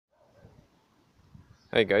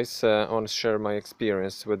Hey guys, I want to share my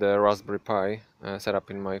experience with the Raspberry Pi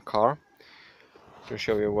setup in my car to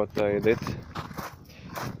show you what I did.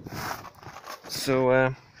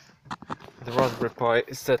 So the Raspberry Pi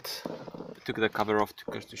is set. I took the cover off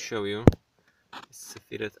just to show you. It's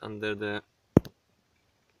fitted under the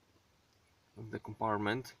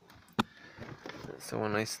compartment. So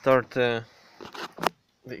when I start the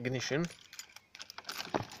ignition,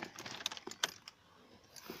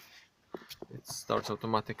 it starts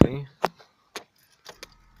automatically.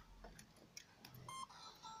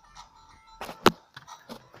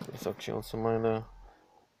 There's actually also my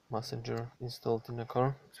messenger installed in the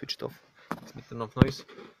car, switched off. It's a bit enough noise.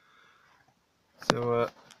 So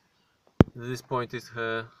this point is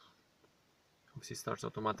obviously starts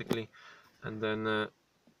automatically, and then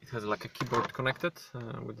it has like a keyboard connected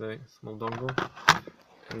with a small dongle,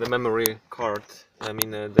 and the memory card,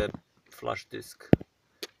 the flash disk,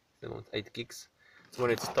 they want 8 gigs. So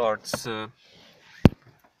when it starts,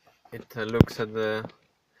 it looks at the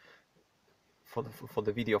for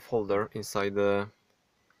the video folder inside the.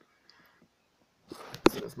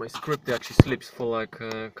 So as my script actually sleeps for like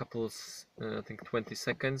a couple, I think 20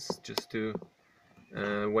 seconds, just to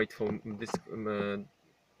wait for this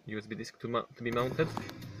USB disk to be mounted,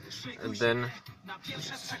 and then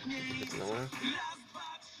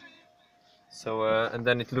and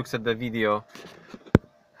then it looks at the video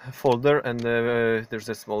folder, and there's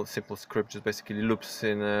a small simple script just basically loops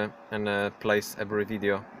in and plays every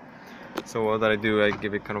video. So what I do, I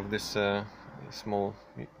give it kind of this small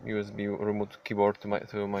USB remote keyboard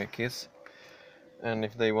to my kids, and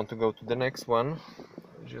if they want to go to the next one,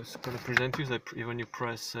 just gonna present you that when you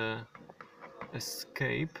press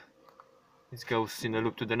escape, it goes in a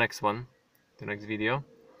loop to the next one, the next video,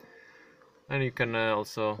 and you can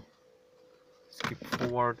also skip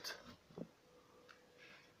forward.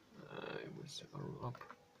 Arrow up.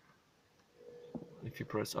 If you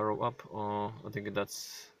press arrow up, I think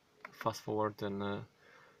that's fast forward and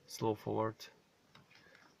slow forward.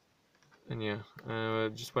 And yeah,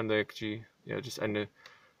 just when they actually, just and the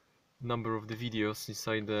number of the videos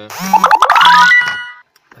inside the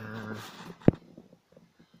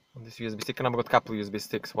on this USB stick. And I've got a couple USB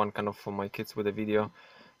sticks, one kind of for my kids with a video,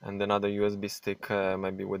 and another USB stick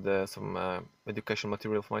maybe with some education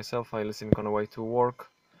material for myself. I listen on the way to work,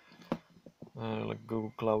 like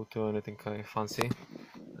Google Cloud or anything I fancy.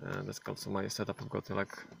 That's also my setup. I've got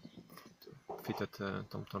like fitted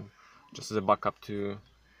TomTom just as a backup to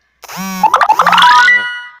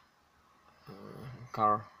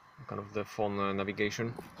car, kind of the phone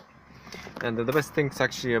navigation. And the best things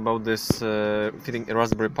actually about this fitting a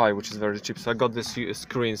Raspberry Pi, which is very cheap. So I got these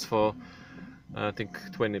screens for I think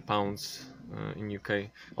 £20 in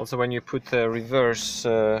UK. Also, when you put reverse,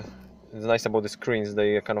 it's nice about the screens,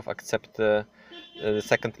 they kind of accept the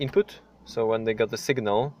second input. So when they got the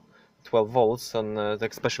signal 12 volts on the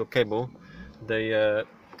special cable, they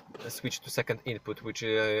switch to second input, which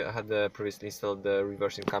I had previously installed the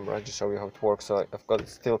reversing camera just to show you how it works. So I've got it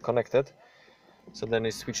still connected. So then I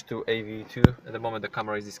switch to AV2. At the moment the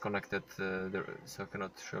camera is disconnected, so I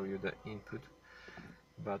cannot show you the input,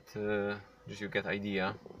 but just you get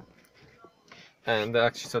idea. And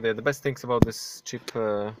actually, so the best things about this cheap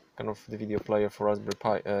kind of the video player for Raspberry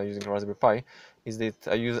Pi, using Raspberry Pi, is that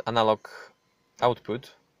I use analog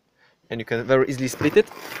output, and you can very easily split it.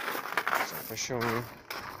 So if I show you,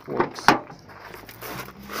 it works.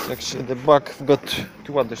 Actually, the back I've got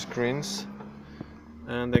 2 other screens,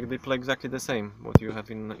 and they play exactly the same what you have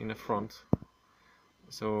in the front.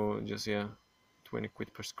 So just 20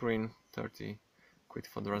 quid per screen, 30 quid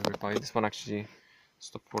for the Raspberry Pi. This one actually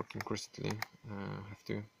stopped working recently. Have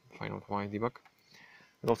to find out why, debug.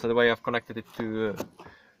 And also the way I've connected it to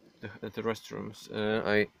the restrooms,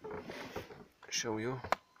 I show you.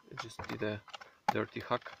 I just did a dirty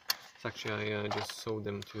hack. It's actually I just sewed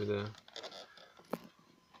them to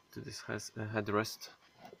this headrest,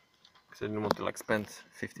 because I didn't want to like spend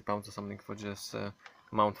 £50 or something for just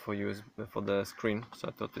mount for use for the screen. So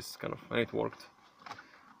I thought this kind of, and it worked.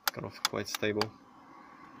 It's kind of quite stable.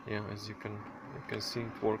 Yeah, as you can see,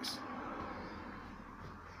 it works.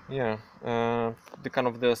 Yeah, the kind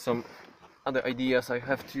of some other ideas I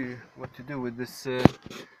have to what to do with this.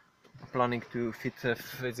 Planning to fit a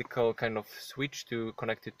physical kind of switch to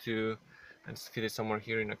connect it to and fit it somewhere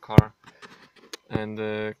here in a car,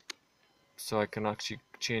 and so I can actually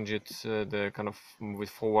change it the kind of move it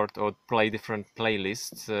forward or play different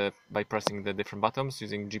playlists by pressing the different buttons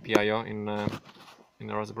using GPIO in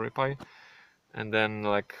the Raspberry Pi, and then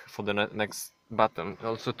like for the next button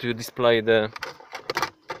also to display the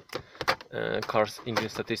car's engine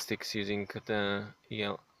statistics using the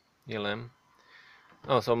ELM.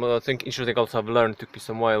 Oh, so I think interesting also I've learned, took me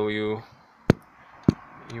some while, you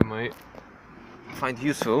might find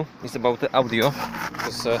useful, is about the audio,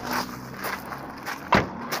 because a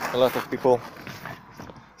lot of people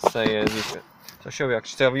say this. So I'll show you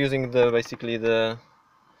actually. So I'm using basically the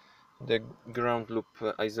ground loop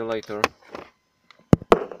isolator.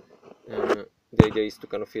 The idea is to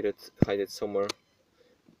kind of hide it somewhere.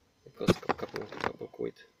 It costs a couple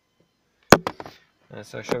quid.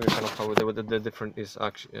 So I'll show you kind of how the different is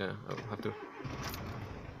actually. I'll have to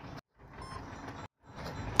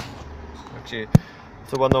actually.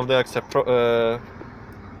 So one of the extra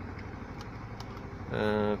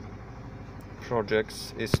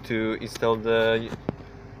projects is to install the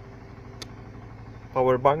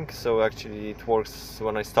power bank, so actually it works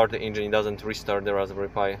when I start the engine. It doesn't restart the Raspberry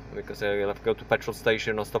Pi, because I'll have to go to petrol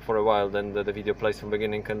station or stop for a while, then the video plays from the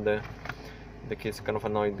beginning, and the kids are kind of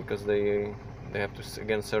annoyed because they have to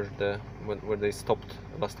again search where they stopped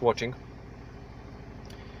last watching.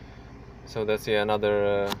 So that's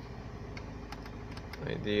another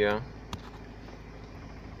idea.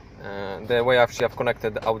 The way actually I've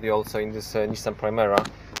connected the audio also in this Nissan Primera,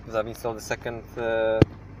 because I've installed the second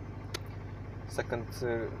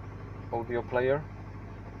audio player,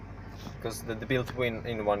 because the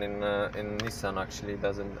built-in one in Nissan actually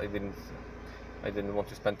doesn't. I didn't want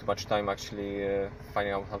to spend too much time actually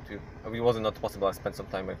finding out how to. It wasn't not possible. I spent some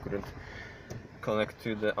time. I couldn't connect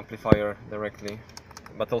to the amplifier directly,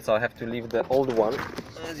 but also I have to leave the old one,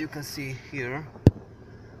 as you can see here.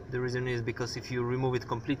 The reason is because if you remove it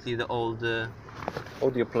completely, the old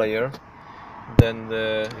audio player, then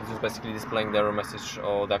it's just basically displaying the error message,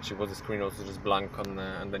 or actually was the screen also just blank on,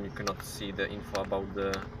 and then you cannot see the info about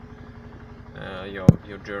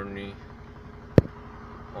your journey,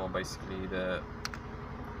 or basically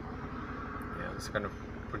it's kind of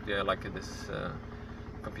pretty. I like this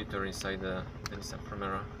computer inside the Nissan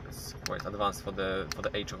Primera. It's quite advanced for the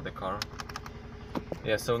age of the car.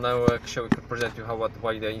 Yeah, so now I could present you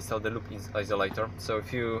why they installed the loop isolator. So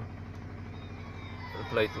if you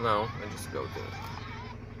play it now, and just go to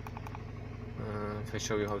if I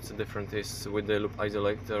show you how it's different is with the loop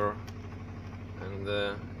isolator and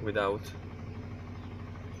without.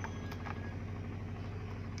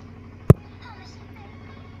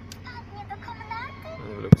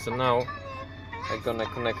 And look, so now I'm gonna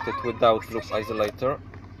connect it without loop isolator.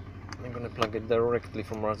 I'm gonna plug it directly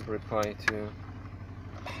from Raspberry Pi to.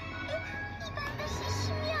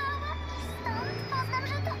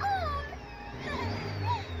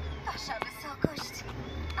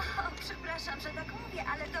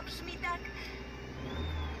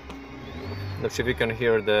 Not sure if you can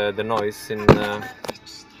hear the noise inside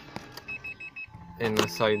in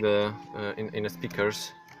the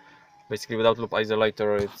speakers. Basically, without loop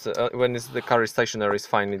isolator, it's when the car is stationary, it's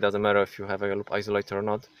fine. It doesn't matter if you have a loop isolator or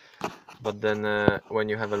not. But then when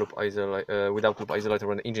you have a without loop isolator,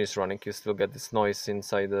 when the engine is running, you still get this noise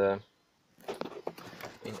inside in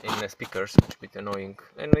the speakers, which is a bit annoying.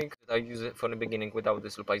 And I use it from the beginning without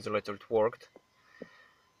this loop isolator. It worked.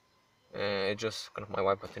 It just kind of my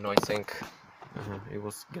wife got annoyed, saying it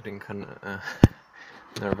was getting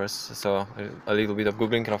nervous. So a little bit of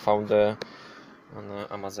googling, and I found on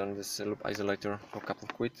Amazon this loop isolator for a couple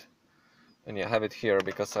of quid. And yeah, I have it here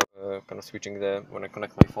because I'm kind of switching when I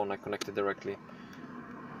connect my phone, I connect it directly.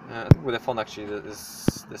 I think with the phone actually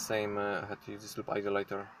is the same. I had to use this loop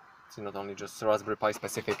isolator. It's not only just Raspberry Pi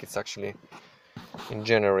specific, it's actually in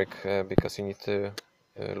generic because you need to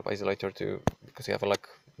loop isolator because you have a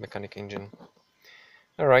mechanic engine.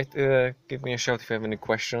 Alright, give me a shout if you have any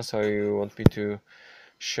questions, or you want me to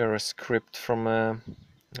share a script from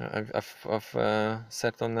I've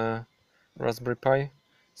set on Raspberry Pi.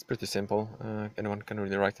 It's pretty simple. Anyone can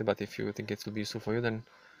really write it, but if you think it will be useful for you, then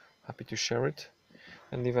happy to share it.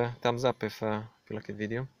 And leave a thumbs up if you like the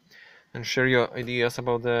video, and share your ideas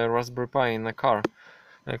about the Raspberry Pi in a car.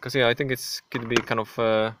 Because yeah, I think it could be kind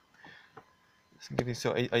of giving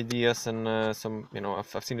some ideas and some,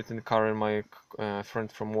 I've seen it in the car, and my friend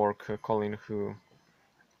from work, Colin, who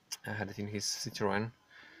had it in his Citroen.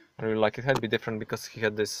 I really like it. It had to be different because he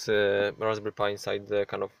had this Raspberry Pi inside,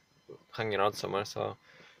 kind of hanging out somewhere. So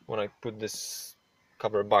when I put this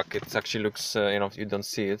cover back, it actually looks, you don't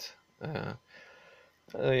see it. Yeah,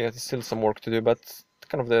 there's still some work to do, but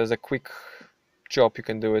kind of there's a quick job. You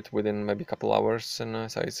can do it within maybe a couple hours,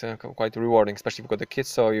 and so it's quite rewarding, especially if you've got the kids,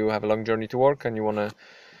 so you have a long journey to work and you want to,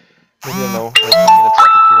 maybe, in the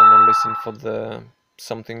traffic, you want to listen for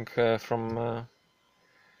something from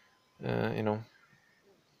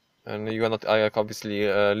and you are not obviously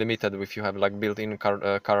limited if you have like built-in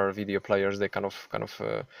car video players. They kind of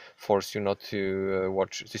force you not to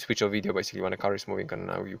switch a video basically when a car is moving, and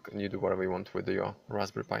now you do whatever you want with your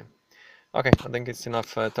Raspberry Pi. Okay, I think it's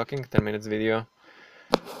enough talking. 10 minutes video.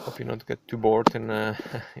 Hope you not get too bored, and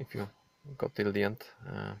if you got till the end.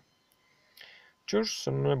 Cheers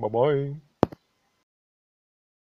and bye bye.